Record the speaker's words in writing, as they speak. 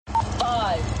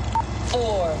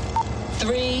4,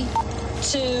 3,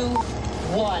 2,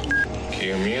 1.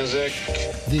 Cue music.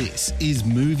 This is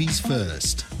Movies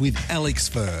First with Alex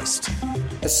First.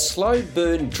 A slow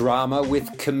burn drama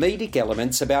with comedic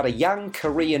elements about a young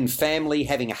Korean family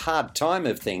having a hard time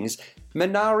of things,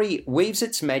 Minari weaves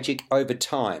its magic over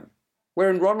time. We're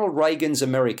in Ronald Reagan's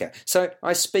America, so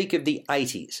I speak of the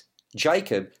 80s.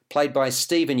 Jacob, played by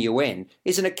Steven Yeun,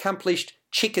 is an accomplished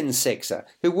chicken sexer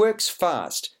who works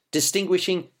fast,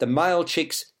 distinguishing the male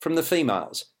chicks from the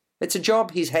females. It's a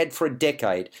job he's had for a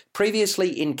decade, previously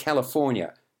in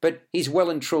California, but he's well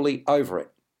and truly over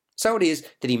it. So it is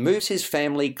that he moves his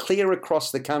family clear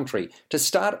across the country to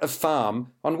start a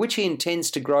farm on which he intends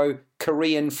to grow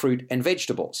Korean fruit and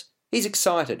vegetables. He's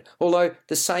excited, although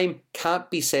the same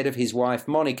can't be said of his wife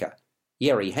Monica,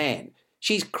 Yeri Han.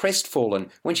 She's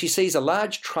crestfallen when she sees a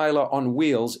large trailer on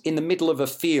wheels in the middle of a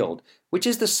field, which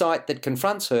is the sight that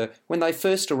confronts her when they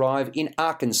first arrive in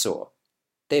Arkansas.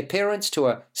 They're parents to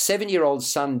a 7-year-old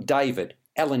son, David,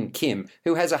 Alan Kim,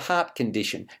 who has a heart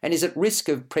condition and is at risk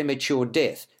of premature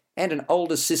death, and an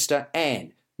older sister,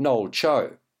 Anne, Noel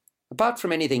Cho. Apart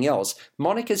from anything else,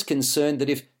 Monica's concerned that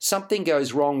if something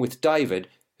goes wrong with David,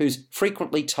 who's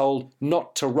frequently told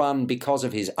not to run because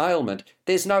of his ailment,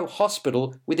 there's no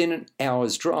hospital within an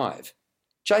hour's drive.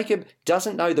 Jacob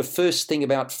doesn't know the first thing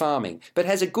about farming, but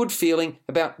has a good feeling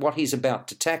about what he's about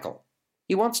to tackle.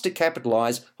 He wants to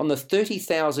capitalise on the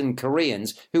 30,000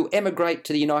 Koreans who emigrate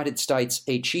to the United States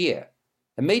each year.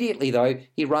 Immediately, though,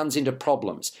 he runs into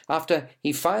problems after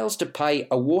he fails to pay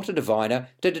a water diviner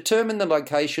to determine the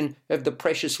location of the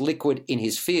precious liquid in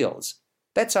his fields.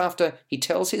 That's after he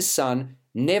tells his son,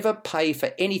 never pay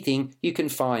for anything you can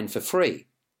find for free.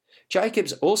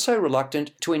 Jacob's also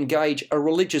reluctant to engage a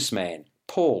religious man,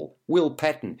 Paul, Will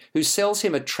Patton, who sells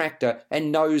him a tractor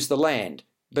and knows the land,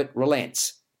 but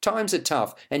relents. Times are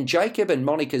tough, and Jacob and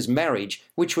Monica's marriage,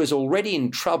 which was already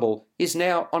in trouble, is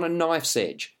now on a knife's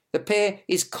edge. The pair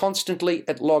is constantly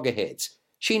at loggerheads.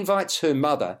 She invites her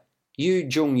mother, Yoo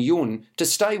Jung-yoon, to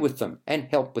stay with them and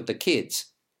help with the kids.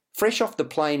 Fresh off the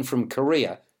plane from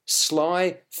Korea,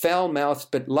 sly, foul-mouthed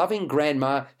but loving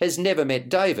grandma has never met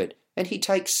David, and he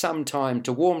takes some time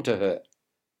to warm to her.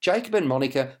 Jacob and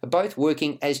Monica are both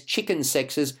working as chicken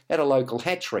sexers at a local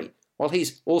hatchery, while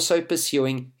he's also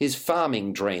pursuing his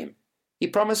farming dream. He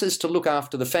promises to look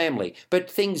after the family, but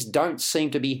things don't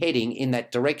seem to be heading in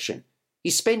that direction.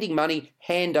 He's spending money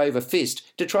hand over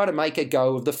fist to try to make a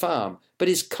go of the farm, but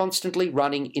is constantly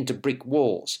running into brick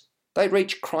walls. They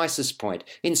reach crisis point,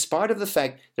 in spite of the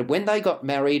fact that when they got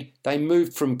married, they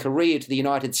moved from Korea to the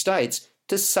United States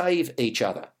to save each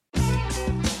other.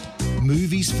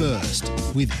 Movies First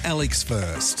with Alex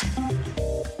First.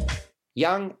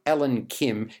 Young Alan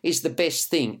Kim is the best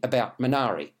thing about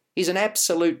Minari. He's an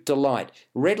absolute delight,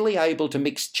 readily able to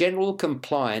mix general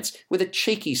compliance with a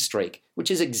cheeky streak,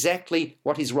 which is exactly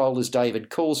what his role as David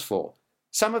calls for.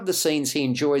 Some of the scenes he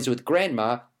enjoys with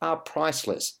Grandma are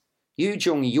priceless. Yoo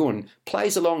Jung-yoon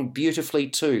plays along beautifully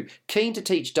too, keen to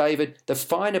teach David the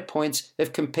finer points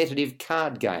of competitive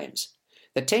card games.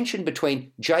 The tension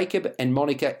between Jacob and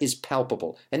Monica is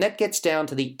palpable, and that gets down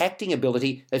to the acting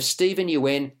ability of Steven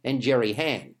Yeun and Yeri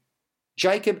Han.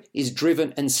 Jacob is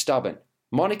driven and stubborn.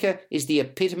 Monica is the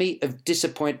epitome of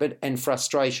disappointment and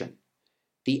frustration.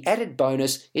 The added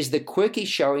bonus is the quirky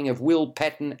showing of Will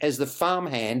Patton as the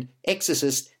farmhand,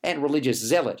 exorcist, and religious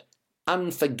zealot.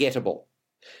 Unforgettable.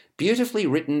 Beautifully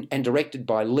written and directed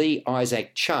by Lee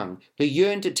Isaac Chung, who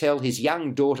yearned to tell his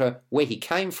young daughter where he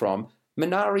came from,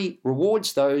 Minari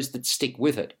rewards those that stick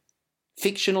with it.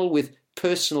 Fictional with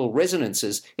personal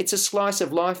resonances, it's a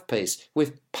slice-of-life piece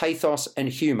with pathos and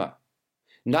humour.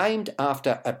 Named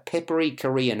after a peppery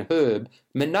Korean herb,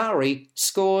 Minari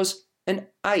scores an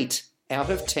 8 out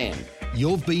of 10.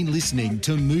 You've been listening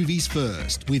to Movies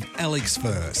First with Alex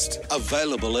First.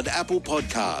 Available at Apple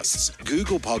Podcasts,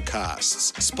 Google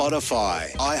Podcasts,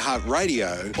 Spotify,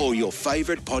 iHeartRadio, or your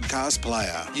favourite podcast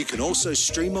player. You can also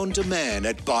stream on demand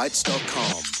at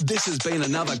Bytes.com. This has been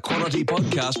another quality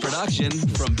podcast production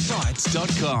from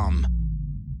Bytes.com.